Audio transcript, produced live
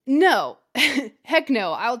No, heck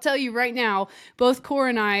no. I'll tell you right now, both Core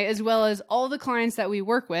and I, as well as all the clients that we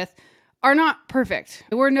work with, are not perfect.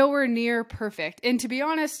 We're nowhere near perfect. And to be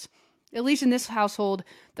honest, at least in this household,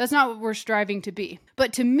 that's not what we're striving to be.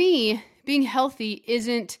 But to me, being healthy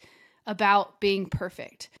isn't about being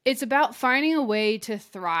perfect. It's about finding a way to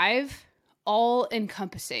thrive, all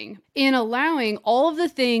encompassing, and allowing all of the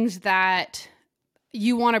things that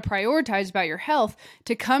you want to prioritize about your health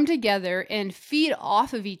to come together and feed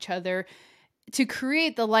off of each other to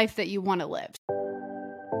create the life that you want to live.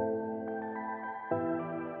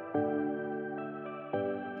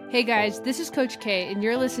 Hey guys, this is Coach K, and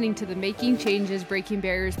you're listening to the Making Changes, Breaking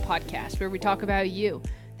Barriers podcast, where we talk about you.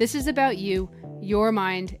 This is about you, your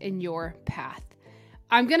mind, and your path.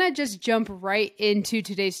 I'm going to just jump right into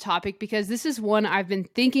today's topic because this is one I've been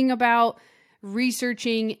thinking about,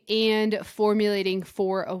 researching, and formulating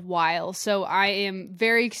for a while. So I am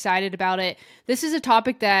very excited about it. This is a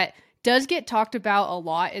topic that does get talked about a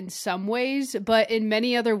lot in some ways, but in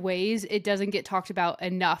many other ways, it doesn't get talked about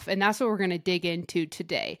enough. And that's what we're going to dig into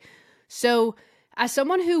today. So as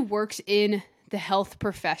someone who works in the health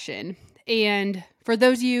profession, and for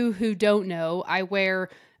those of you who don't know, I wear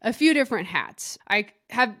a few different hats. I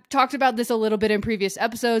have talked about this a little bit in previous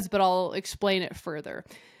episodes, but I'll explain it further.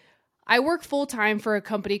 I work full-time for a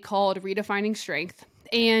company called Redefining Strength.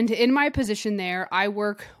 And in my position there, I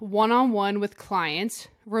work one-on-one with clients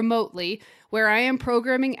remotely, where I am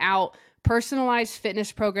programming out personalized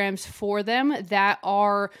fitness programs for them that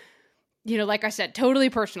are, like I said, totally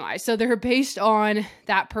personalized. So they're based on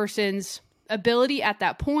that person's ability at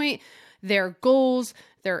that point, their goals,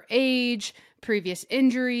 their age, previous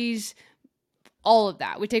injuries, all of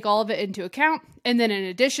that. We take all of it into account. And then in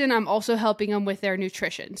addition, I'm also helping them with their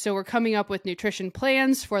nutrition. So we're coming up with nutrition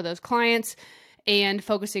plans for those clients and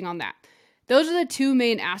focusing on that. Those are the two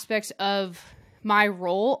main aspects of my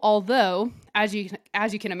role. Although, as you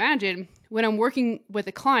can imagine, when I'm working with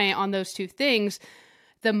a client on those two things,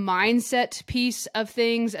 the mindset piece of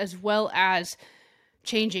things, as well as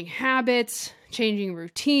changing habits, changing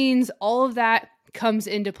routines, all of that comes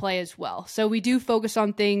into play as well. So we do focus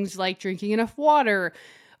on things like drinking enough water,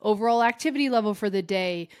 overall activity level for the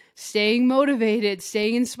day, staying motivated,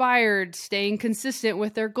 staying inspired, staying consistent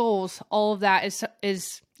with their goals. All of that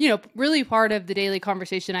is really part of the daily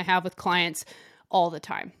conversation I have with clients all the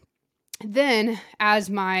time. Then, as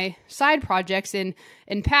my side projects and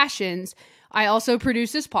passions, I also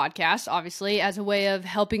produce this podcast, obviously, as a way of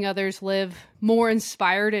helping others live more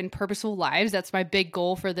inspired and purposeful lives. That's my big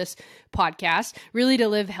goal for this podcast, really to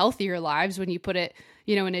live healthier lives when you put it,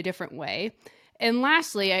 in a different way. And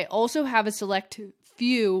lastly, I also have a select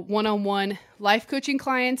few one-on-one life coaching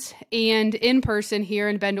clients and in person here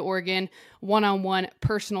in Bend, Oregon, one-on-one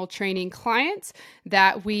personal training clients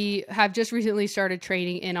that we have just recently started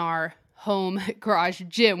training in our home garage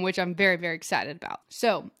gym, which I'm very, very excited about.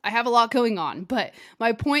 So I have a lot going on, but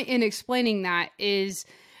my point in explaining that is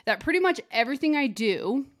that pretty much everything I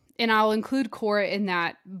do, and I'll include Cora in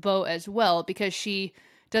that boat as well, because she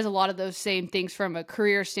does a lot of those same things from a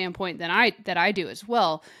career standpoint that I do as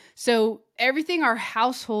well. So everything our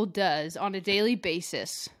household does on a daily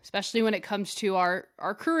basis, especially when it comes to our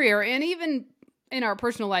career and even in our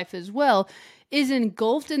personal life as well, is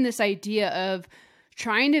engulfed in this idea of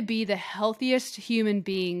trying to be the healthiest human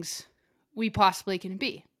beings we possibly can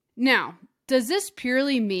be. Now, does this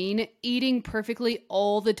purely mean eating perfectly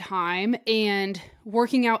all the time and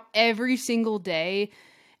working out every single day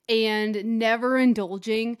and never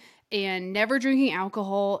indulging and never drinking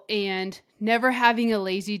alcohol and never having a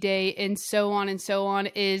lazy day and so on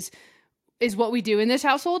is what we do in this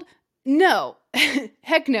household? No,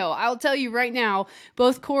 heck no. I'll tell you right now,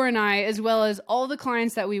 both Core and I, as well as all the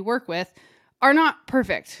clients that we work with, are not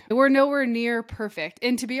perfect. We're nowhere near perfect.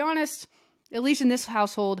 And to be honest, at least in this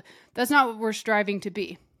household, that's not what we're striving to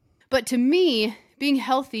be. But to me, being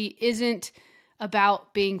healthy isn't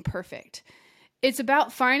about being perfect. It's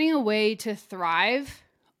about finding a way to thrive,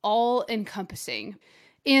 all encompassing,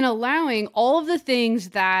 and allowing all of the things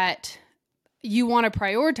that you want to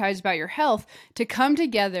prioritize about your health to come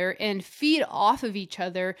together and feed off of each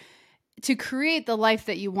other to create the life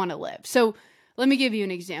that you want to live. So let me give you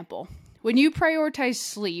an example. When you prioritize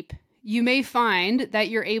sleep, you may find that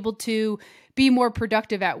you're able to be more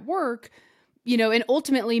productive at work, and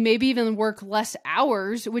ultimately maybe even work less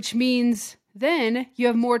hours, which means then you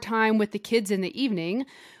have more time with the kids in the evening,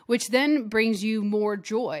 which then brings you more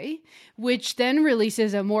joy, which then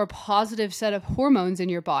releases a more positive set of hormones in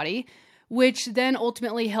your body, which then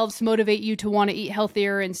ultimately helps motivate you to want to eat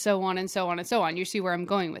healthier and so on and so on and so on. You see where I'm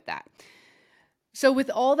going with that. So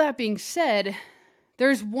with all that being said,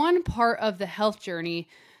 there's one part of the health journey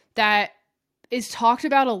that is talked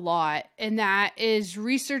about a lot and that is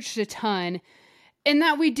researched a ton, and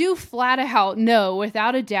that we do flat out know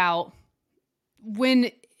without a doubt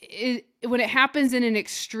when it happens in an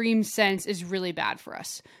extreme sense is really bad for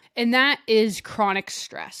us. And that is chronic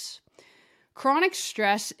stress. Chronic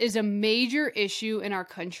stress is a major issue in our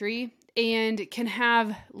country and can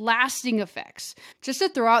have lasting effects. Just to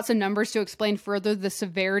throw out some numbers to explain further the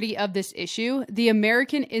severity of this issue, the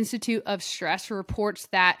American Institute of Stress reports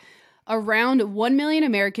that around 1 million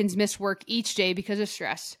Americans miss work each day because of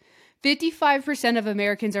stress. 55% of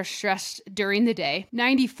Americans are stressed during the day.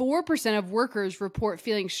 94% of workers report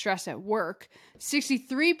feeling stress at work.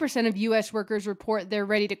 63% of U.S. workers report they're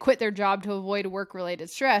ready to quit their job to avoid work-related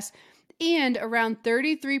stress. And around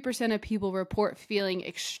 33% of people report feeling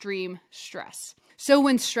extreme stress. So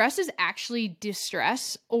when stress is actually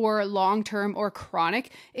distress or long-term or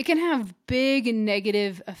chronic, it can have big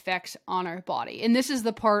negative effects on our body. And this is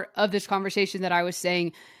the part of this conversation that I was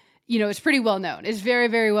saying, it's pretty well known. It's very,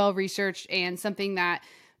 very well researched and something that,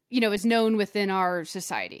 is known within our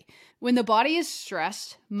society. When the body is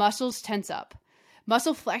stressed, muscles tense up.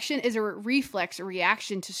 Muscle flexion is a reflex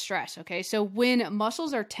reaction to stress, okay? So when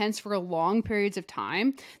muscles are tense for long periods of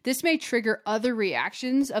time, this may trigger other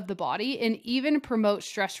reactions of the body and even promote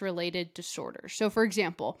stress-related disorders. So for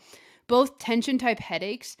example, both tension-type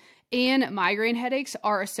headaches and migraine headaches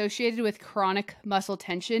are associated with chronic muscle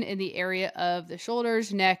tension in the area of the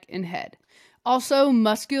shoulders, neck, and head. Also,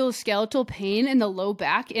 musculoskeletal pain in the low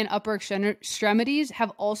back and upper extremities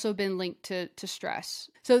have also been linked to stress.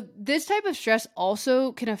 So this type of stress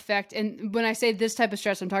also can affect, and when I say this type of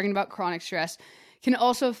stress, I'm talking about chronic stress, can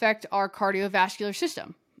also affect our cardiovascular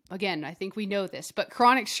system. Again, I think we know this, but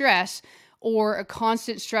chronic stress or a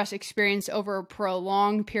constant stress experience over a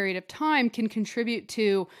prolonged period of time can contribute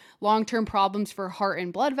to long-term problems for heart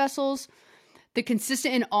and blood vessels. The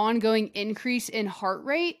consistent and ongoing increase in heart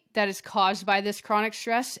rate that is caused by this chronic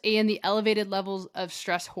stress and the elevated levels of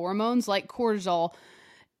stress hormones like cortisol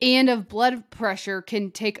and of blood pressure can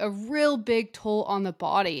take a real big toll on the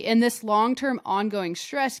body. And this long-term ongoing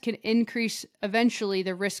stress can increase eventually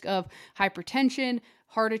the risk of hypertension,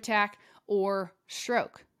 heart attack, or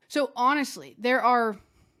stroke. So honestly, there are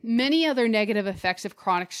many other negative effects of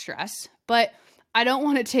chronic stress, but I don't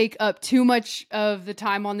want to take up too much of the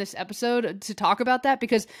time on this episode to talk about that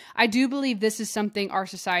because I do believe this is something our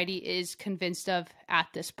society is convinced of at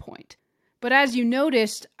this point. But as you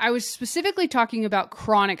noticed, I was specifically talking about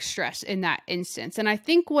chronic stress in that instance. And I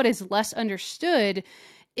think what is less understood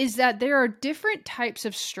is that there are different types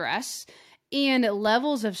of stress and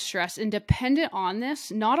levels of stress. And dependent on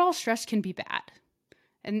this, not all stress can be bad.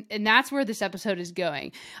 And that's where this episode is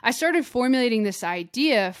going. I started formulating this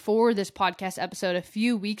idea for this podcast episode a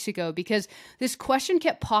few weeks ago because this question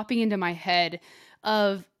kept popping into my head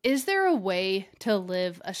of, is there a way to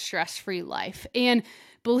live a stress-free life? And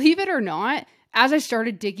believe it or not, as I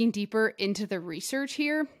started digging deeper into the research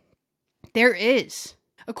here, there is.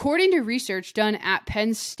 According to research done at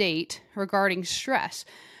Penn State regarding stress,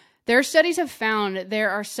 their studies have found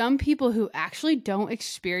there are some people who actually don't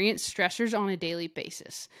experience stressors on a daily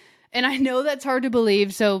basis. And I know that's hard to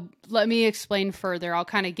believe, so let me explain further. I'll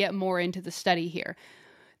kind of get more into the study here.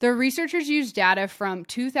 The researchers used data from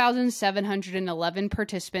 2,711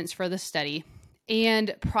 participants for the study.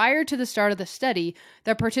 And prior to the start of the study,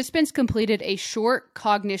 the participants completed a short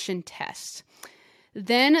cognition test.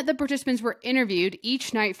 Then the participants were interviewed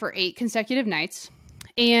each night for 8 consecutive nights.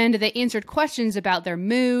 And they answered questions about their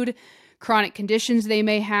mood, chronic conditions they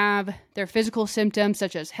may have, their physical symptoms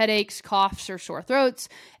such as headaches, coughs, or sore throats,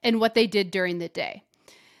 and what they did during the day.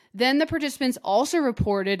 Then the participants also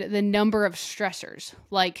reported the number of stressors,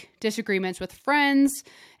 like disagreements with friends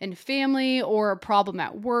and family or a problem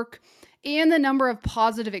at work, and the number of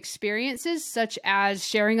positive experiences such as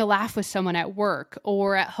sharing a laugh with someone at work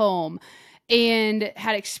or at home, and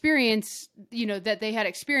had experienced, that they had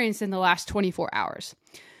experienced in the last 24 hours.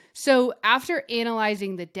 So after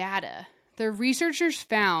analyzing the data, the researchers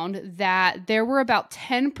found that there were about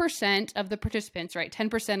 10% of the participants, right?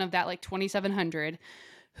 10% of that, like 2,700,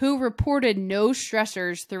 who reported no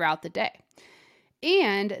stressors throughout the day.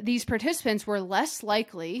 And these participants were less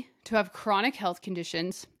likely to have chronic health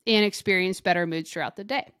conditions and experience better moods throughout the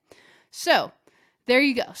day. So there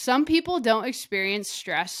you go. Some people don't experience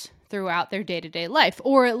stress throughout their day-to-day life,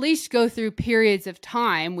 or at least go through periods of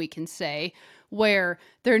time, we can say, where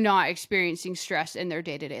they're not experiencing stress in their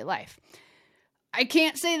day-to-day life. I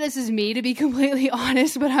can't say this is me, to be completely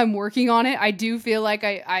honest, but I'm working on it. I do feel like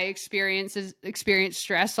I experience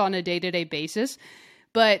stress on a day-to-day basis.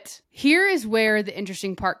 But here is where the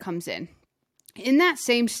interesting part comes in. In that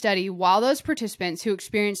same study, while those participants who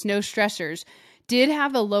experienced no stressors did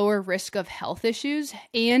have a lower risk of health issues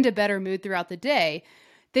and a better mood throughout the day,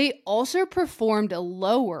 they also performed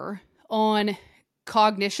lower on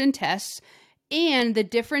cognition tests and the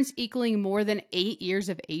difference equaling more than 8 years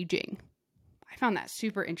of aging. I found that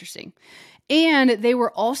super interesting. And they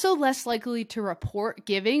were also less likely to report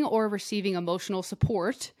giving or receiving emotional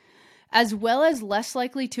support, as well as less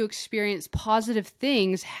likely to experience positive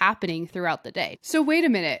things happening throughout the day. So wait a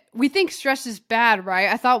minute, we think stress is bad, right?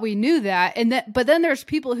 I thought we knew that. But then there's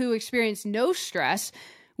people who experience no stress,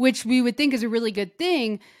 which we would think is a really good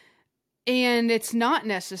thing, and it's not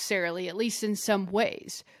necessarily, at least in some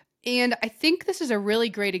ways. And I think this is a really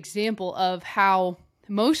great example of how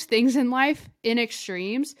most things in life, in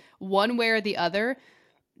extremes, one way or the other,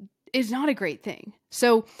 is not a great thing.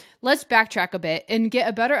 So let's backtrack a bit and get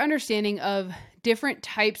a better understanding of different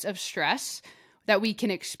types of stress that we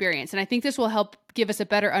can experience. And I think this will help give us a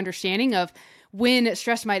better understanding of when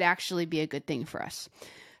stress might actually be a good thing for us.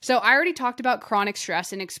 So I already talked about chronic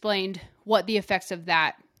stress and explained what the effects of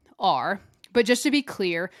that are. But just to be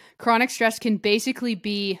clear, chronic stress can basically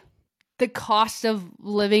be the cost of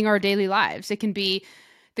living our daily lives. It can be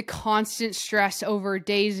the constant stress over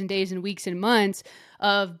days and days and weeks and months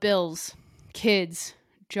of bills, kids,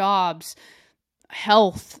 jobs,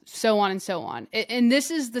 health, so on and so on. And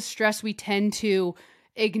this is the stress we tend to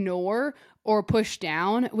ignore or push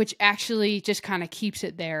down, which actually just kind of keeps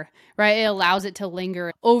it there, right? It allows it to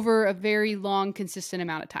linger over a very long, consistent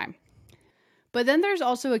amount of time. But then there's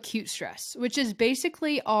also acute stress, which is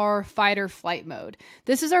basically our fight or flight mode.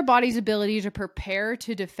 This is our body's ability to prepare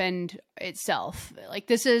to defend itself. Like,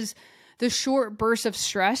 this is the short burst of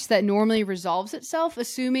stress that normally resolves itself,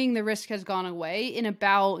 assuming the risk has gone away in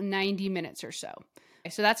about 90 minutes or so.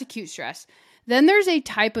 So that's acute stress. Then there's a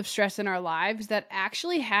type of stress in our lives that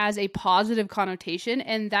actually has a positive connotation,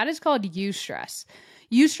 and that is called eustress.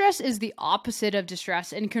 Eustress is the opposite of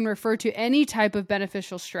distress and can refer to any type of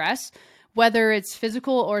beneficial stress, whether it's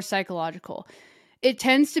physical or psychological. It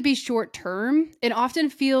tends to be short term. It often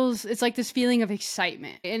it's like this feeling of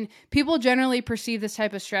excitement. And people generally perceive this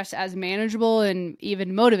type of stress as manageable and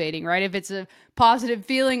even motivating, right? If it's a positive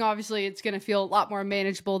feeling, obviously it's going to feel a lot more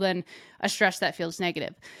manageable than a stress that feels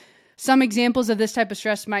negative. Some examples of this type of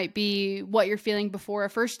stress might be what you're feeling before a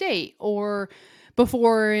first date or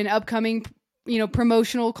before an upcoming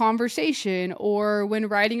promotional conversation, or when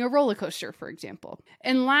riding a roller coaster, for example.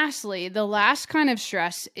 And lastly, the last kind of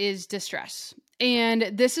stress is distress.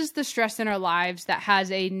 And this is the stress in our lives that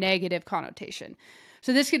has a negative connotation.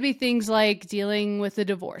 So this could be things like dealing with a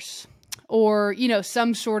divorce or,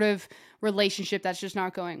 some sort of relationship that's just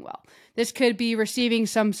not going well. This could be receiving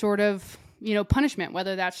some sort of, punishment,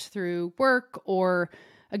 whether that's through work or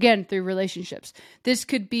again, through relationships. This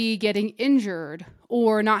could be getting injured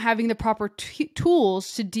or not having the proper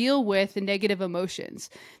tools to deal with the negative emotions.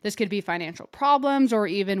 This could be financial problems or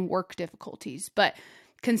even work difficulties. But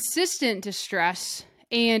consistent distress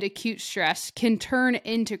and acute stress can turn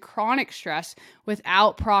into chronic stress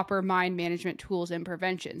without proper mind management tools and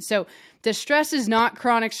prevention. So distress is not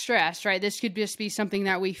chronic stress, right? This could just be something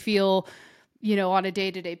that we feel, on a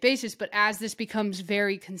day-to-day basis. But as this becomes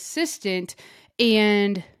very consistent,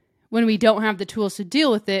 and when we don't have the tools to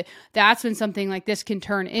deal with it, that's when something like this can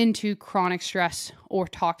turn into chronic stress or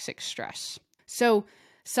toxic stress. So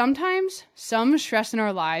sometimes some stress in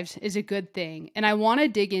our lives is a good thing. And I want to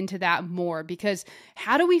dig into that more, because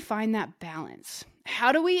how do we find that balance?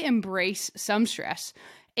 How do we embrace some stress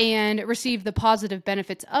and receive the positive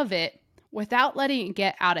benefits of it without letting it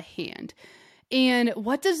get out of hand? And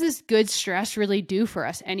what does this good stress really do for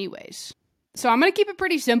us anyways? So I'm going to keep it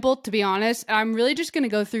pretty simple, to be honest. I'm really just going to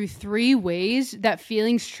go through 3 ways that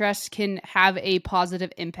feeling stress can have a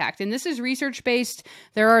positive impact. And this is research-based.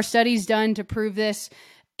 There are studies done to prove this.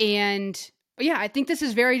 And yeah, I think this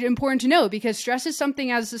is very important to know, because stress is something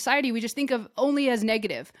as a society we just think of only as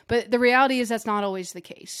negative. But the reality is that's not always the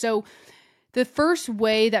case. So the first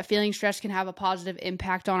way that feeling stress can have a positive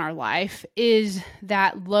impact on our life is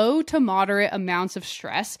that low to moderate amounts of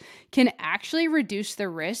stress can actually reduce the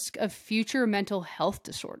risk of future mental health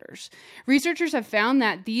disorders. Researchers have found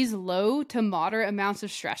that these low to moderate amounts of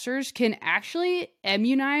stressors can actually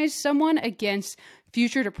immunize someone against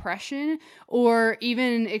future depression or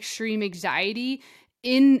even extreme anxiety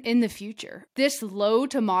in the future. This low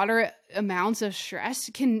to moderate amounts of stress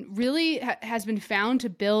can really has been found to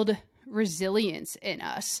build resilience in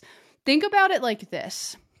us. Think about it like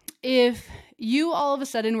this. If you all of a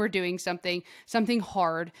sudden were doing something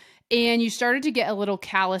hard, and you started to get a little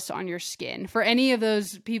callus on your skin. For any of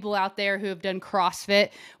those people out there who have done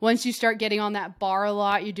CrossFit, once you start getting on that bar a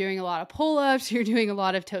lot, you're doing a lot of pull-ups, you're doing a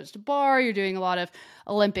lot of toes to bar, you're doing a lot of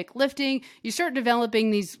Olympic lifting, you start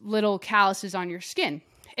developing these little calluses on your skin.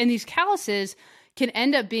 And these calluses can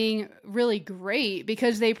end up being really great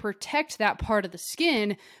because they protect that part of the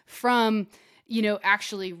skin from,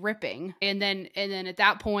 actually ripping. And then at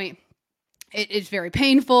that point, it is very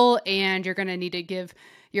painful and you're going to need to give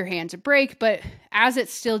your hands a break. But as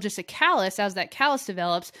it's still just a callus, as that callus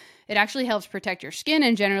develops, it actually helps protect your skin,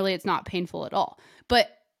 and generally it's not painful at all. But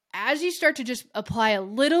as you start to just apply a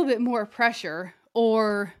little bit more pressure,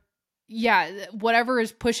 or whatever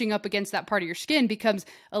is pushing up against that part of your skin becomes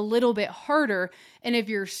a little bit harder. And if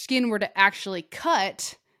your skin were to actually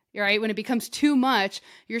cut, right, when it becomes too much,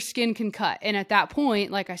 your skin can cut. And at that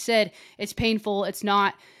point, like I said, it's painful. It's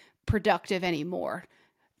not productive anymore.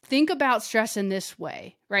 Think about stress in this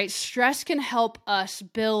way, right? Stress can help us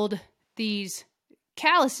build these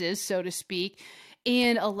calluses, so to speak,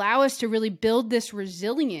 and allow us to really build this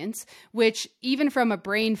resilience, which even from a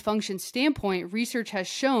brain function standpoint, research has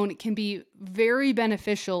shown can be very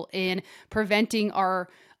beneficial in preventing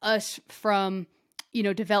us from,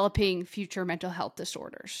 developing future mental health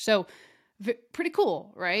disorders. So pretty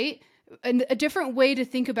cool, right? And a different way to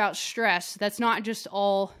think about stress that's not just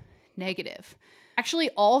all negative. Actually,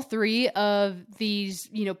 all three of these,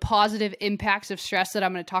 positive impacts of stress that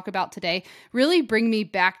I'm going to talk about today really bring me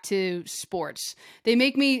back to sports. They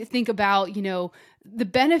make me think about, the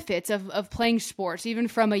benefits of playing sports, even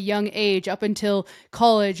from a young age up until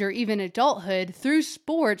college or even adulthood. Through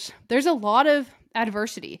sports, there's a lot of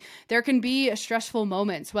adversity. There can be stressful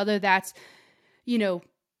moments, whether that's,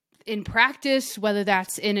 in practice, whether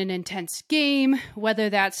that's in an intense game, whether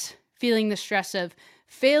that's feeling the stress of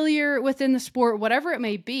failure within the sport, whatever it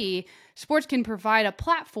may be. Sports can provide a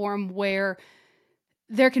platform where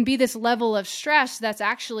there can be this level of stress that's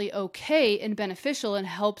actually okay and beneficial and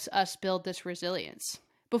helps us build this resilience.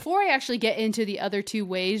 Before I actually get into the other two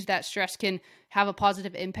ways that stress can have a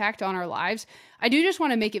positive impact on our lives, I do just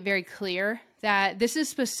want to make it very clear that this is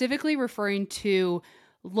specifically referring to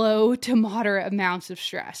low to moderate amounts of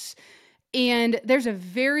stress. And there's a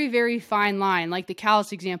very, very fine line, like the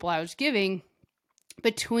callus example I was giving,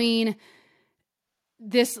 between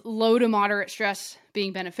this low to moderate stress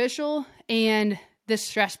being beneficial and this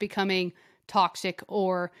stress becoming toxic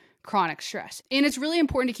or chronic stress. And it's really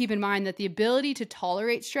important to keep in mind that the ability to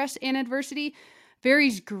tolerate stress and adversity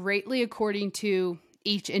varies greatly according to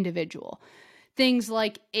each individual. Things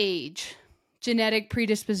like age, genetic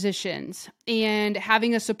predispositions, and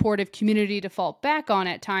having a supportive community to fall back on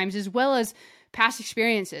at times, as well as past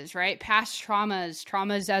experiences, right? Past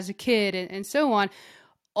traumas as a kid, and so on,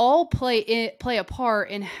 all play a part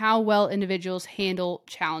in how well individuals handle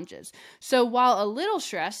challenges. So while a little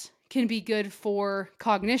stress can be good for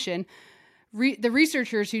cognition, the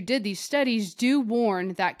researchers who did these studies do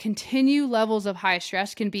warn that continued levels of high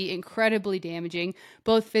stress can be incredibly damaging,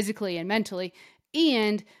 both physically and mentally,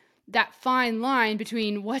 and that fine line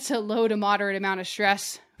between what's a low to moderate amount of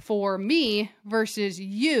stress for me versus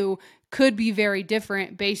you could be very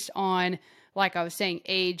different based on, like I was saying,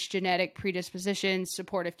 age, genetic predispositions,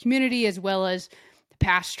 supportive community, as well as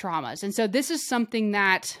past traumas. And so this is something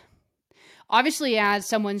that obviously as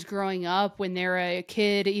someone's growing up, when they're a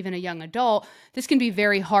kid, even a young adult, this can be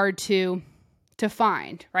very hard to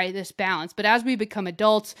find, right? This balance. But as we become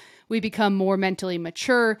adults, we become more mentally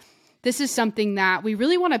mature. This is something that we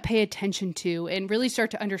really want to pay attention to and really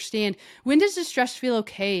start to understand, when does the stress feel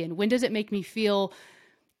okay? And when does it make me feel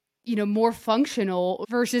more functional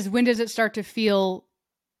versus when does it start to feel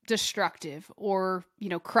destructive or,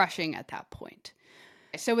 crushing at that point.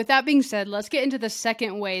 So with that being said, let's get into the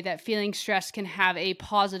second way that feeling stress can have a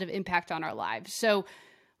positive impact on our lives. So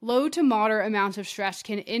low to moderate amounts of stress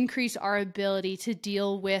can increase our ability to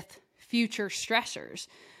deal with future stressors.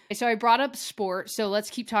 So I brought up sport, so let's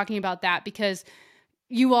keep talking about that because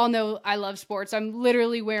you all know I love sports. I'm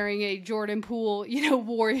literally wearing a Jordan Poole,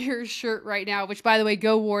 Warriors shirt right now, which, by the way,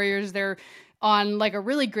 go Warriors. They're on like a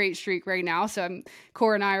really great streak right now. So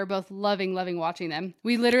Cora and I are both loving watching them.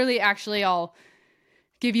 We literally I'll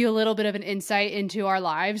give you a little bit of an insight into our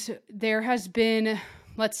lives. There has been,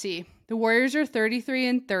 the Warriors are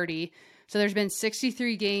 33-30. So there's been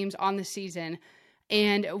 63 games on the season,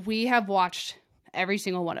 and we have watched every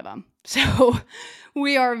single one of them. So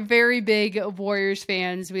we are very big Warriors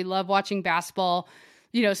fans. We love watching basketball.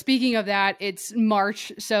 Speaking of that, it's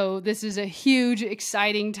March. So this is a huge,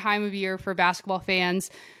 exciting time of year for basketball fans.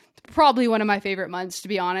 Probably one of my favorite months, to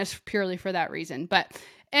be honest, purely for that reason. But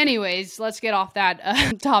anyways, let's get off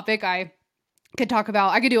that topic. I could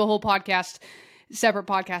do a whole separate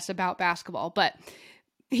podcast about basketball, but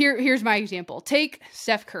here's my example. Take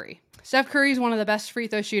Steph Curry. Steph Curry is one of the best free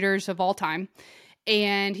throw shooters of all time.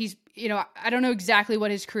 And he's, I don't know exactly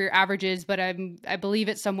what his career average is, but I believe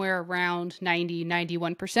it's somewhere around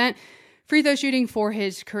 91% free throw shooting for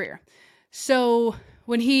his career. So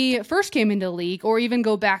when he first came into the league, or even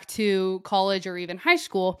go back to college or even high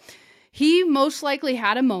school, he most likely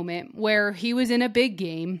had a moment where he was in a big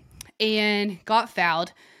game and got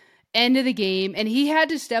fouled, end of the game, and he had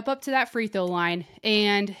to step up to that free throw line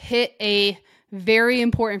and hit a very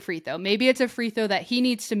important free throw. Maybe it's a free throw that he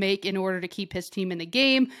needs to make in order to keep his team in the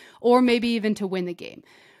game, or maybe even to win the game.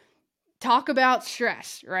 Talk about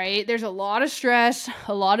stress, right? There's a lot of stress,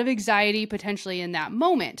 a lot of anxiety potentially in that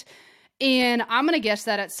moment. And I'm going to guess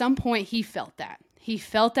that at some point he felt that. He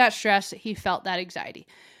felt that stress, he felt that anxiety.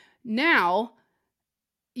 Now,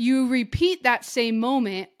 you repeat that same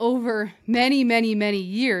moment over many, many, many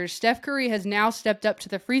years. Steph Curry has now stepped up to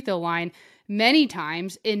the free throw line many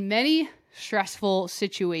times in many stressful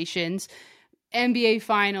situations, NBA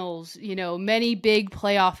finals, many big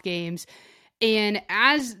playoff games. And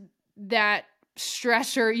as that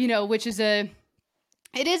stressor, which is it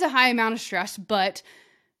is a high amount of stress, but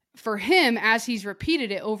for him, as he's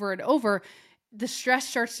repeated it over and over, the stress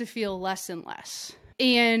starts to feel less and less.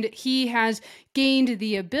 And he has gained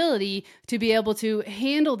the ability to be able to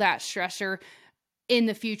handle that stressor in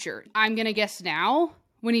the future. I'm going to guess now,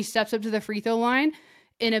 when he steps up to the free throw line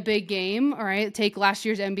in a big game, all right, take last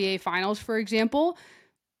year's NBA Finals, for example,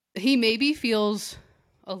 he maybe feels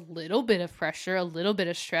a little bit of pressure, a little bit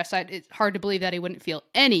of stress. It's hard to believe that he wouldn't feel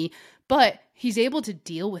any, but he's able to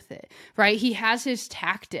deal with it, right? He has his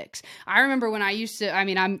tactics. I remember when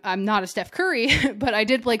I'm not a Steph Curry, but I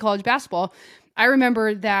did play college basketball. I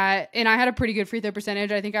remember that, and I had a pretty good free throw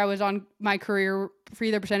percentage. I think I was on my career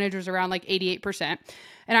free throw percentage was around like 88%.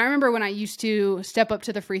 And I remember when I used to step up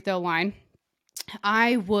to the free throw line,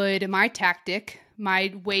 my tactic,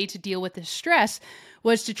 my way to deal with the stress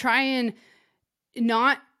was to try and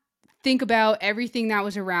not think about everything that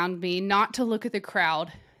was around me, not to look at the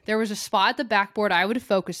crowd. There was a spot at the backboard I would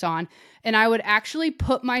focus on, and I would actually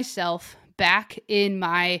put myself back in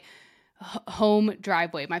my home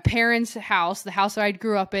driveway, my parents' house, the house that I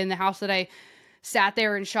grew up in, the house that I sat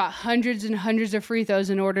there and shot hundreds and hundreds of free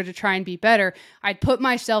throws in order to try and be better. I'd put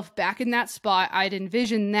myself back in that spot. I'd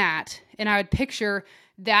envision that, and I would picture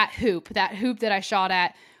that hoop that I shot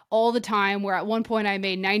at all the time, where at one point I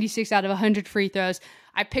made 96 out of 100 free throws.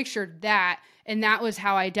 I pictured that, and that was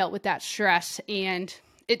how I dealt with that stress, and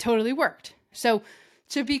it totally worked. So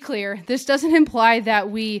to be clear, this doesn't imply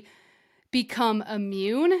that we become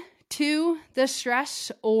immune to the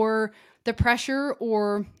stress or the pressure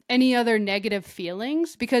or any other negative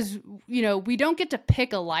feelings, because, we don't get to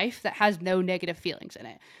pick a life that has no negative feelings in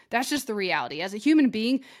it. That's just the reality. As a human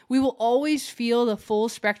being, we will always feel the full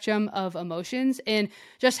spectrum of emotions, and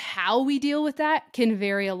just how we deal with that can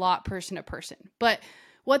vary a lot person to person. But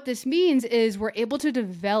what this means is we're able to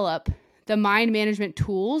develop the mind management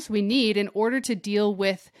tools we need in order to deal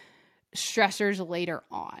with stressors later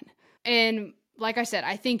on. And like I said,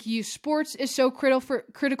 I think youth sports is so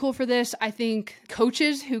critical for this. I think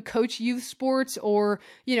coaches who coach youth sports, or,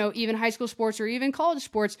 even high school sports or even college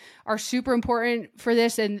sports, are super important for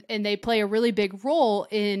this. And they play a really big role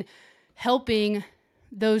in helping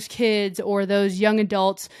those kids or those young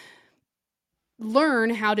adults learn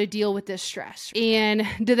how to deal with this stress. And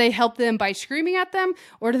do they help them by screaming at them,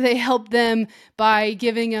 or do they help them by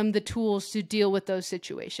giving them the tools to deal with those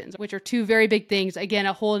situations, which are two very big things. Again,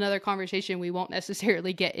 a whole another conversation we won't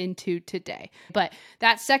necessarily get into today. But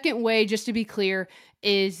that second way, just to be clear,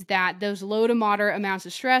 is that those low to moderate amounts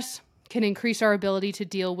of stress can increase our ability to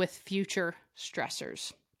deal with future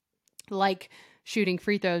stressors, like shooting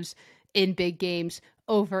free throws in big games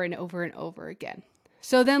over and over and over again.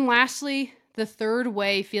 So then lastly, the third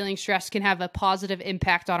way feeling stress can have a positive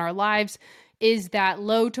impact on our lives is that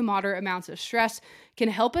low to moderate amounts of stress can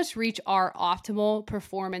help us reach our optimal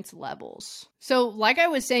performance levels. So like I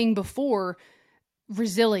was saying before,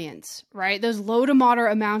 resilience, right? Those low to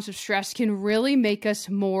moderate amounts of stress can really make us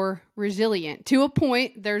more resilient. To a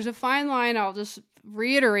point, there's a fine line, I'll just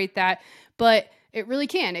reiterate that, but it really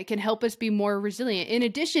can. It can help us be more resilient. In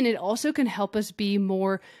addition, it also can help us be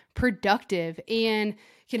more productive and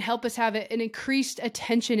can help us have an increased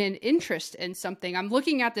attention and interest in something. I'm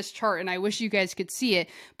looking at this chart and I wish you guys could see it,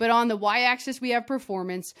 but on the y-axis we have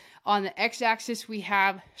performance, on the x-axis we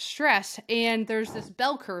have stress, and there's this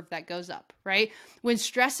bell curve that goes up, right? When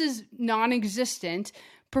stress is non-existent,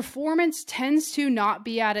 performance tends to not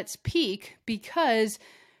be at its peak because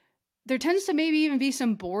there tends to maybe even be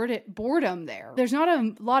some boredom there. There's not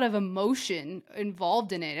a lot of emotion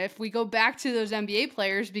involved in it. If we go back to those NBA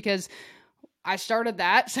players, because I started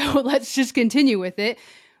that, so let's just continue with it.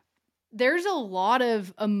 There's a lot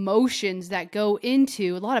of emotions that go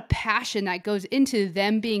into, a lot of passion that goes into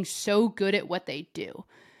them being so good at what they do.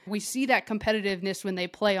 We see that competitiveness when they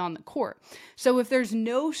play on the court. So if there's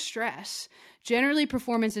no stress, generally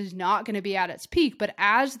performance is not going to be at its peak. But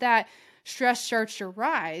as that stress starts to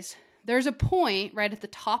rise, there's a point right at the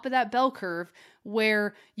top of that bell curve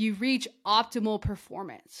where you reach optimal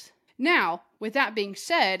performance. Now, with that being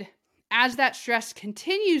said, as that stress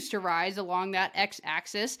continues to rise along that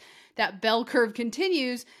x-axis, that bell curve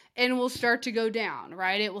continues and will start to go down,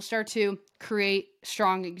 right? It will start to create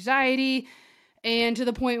strong anxiety, and to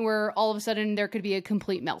the point where all of a sudden there could be a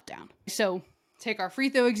complete meltdown. So take our free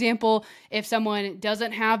throw example. If someone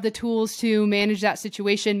doesn't have the tools to manage that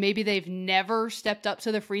situation, maybe they've never stepped up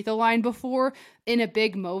to the free throw line before. In a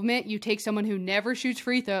big moment, you take someone who never shoots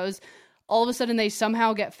free throws, all of a sudden they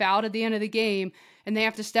somehow get fouled at the end of the game and they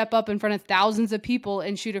have to step up in front of thousands of people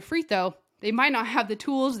and shoot a free throw. They might not have the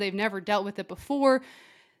tools. They've never dealt with it before.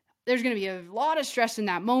 There's going to be a lot of stress in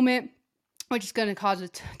that moment, which is going to cause a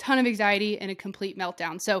ton of anxiety and a complete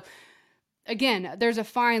meltdown. So again, there's a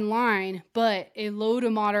fine line, but a low to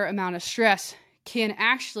moderate amount of stress can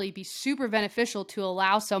actually be super beneficial to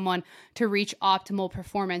allow someone to reach optimal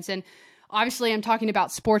performance. And obviously I'm talking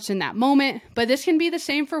about sports in that moment, but this can be the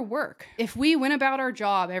same for work. If we went about our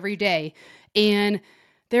job every day and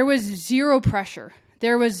there was zero pressure,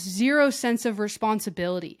 there was zero sense of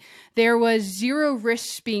responsibility, there was zero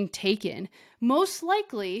risks being taken, most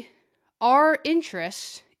likely our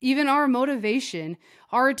interest, even our motivation,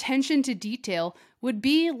 our attention to detail would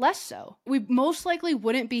be less so. We most likely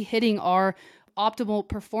wouldn't be hitting our optimal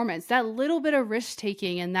performance. That little bit of risk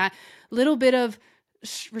taking and that little bit of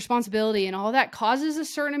responsibility and all that causes a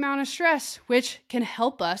certain amount of stress, which can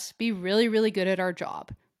help us be really, really good at our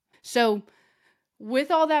job. So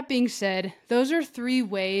with all that being said, those are 3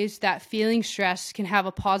 ways that feeling stress can have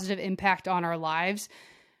a positive impact on our lives.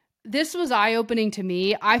 This was eye-opening to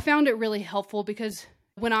me. I found it really helpful because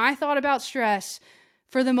when I thought about stress,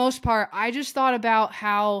 for the most part, I just thought about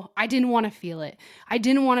how I didn't want to feel it. I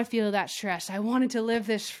didn't want to feel that stress. I wanted to live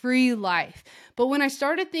this free life. But when I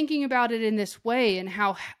started thinking about it in this way and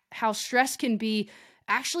how stress can be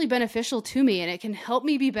actually beneficial to me and it can help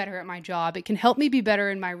me be better at my job, it can help me be better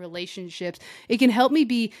in my relationships, it can help me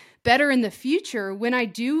be better in the future when I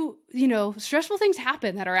do, stressful things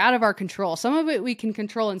happen that are out of our control. Some of it we can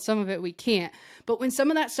control and some of it we can't. But when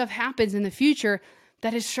some of that stuff happens in the future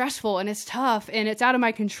that is stressful and it's tough and it's out of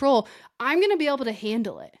my control, I'm going to be able to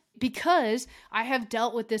handle it because I have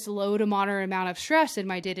dealt with this low to moderate amount of stress in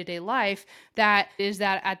my day-to-day life that is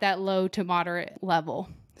that at that low to moderate level.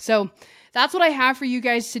 So that's what I have for you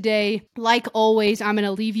guys today. Like always, I'm going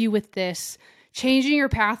to leave you with this. Changing your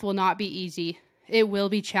path will not be easy. It will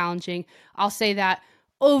be challenging. I'll say that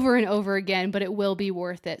over and over again, but it will be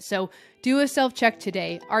worth it. So do a self-check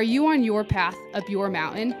today. Are you on your path up your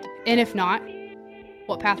mountain? And if not,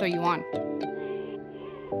 what path are you on?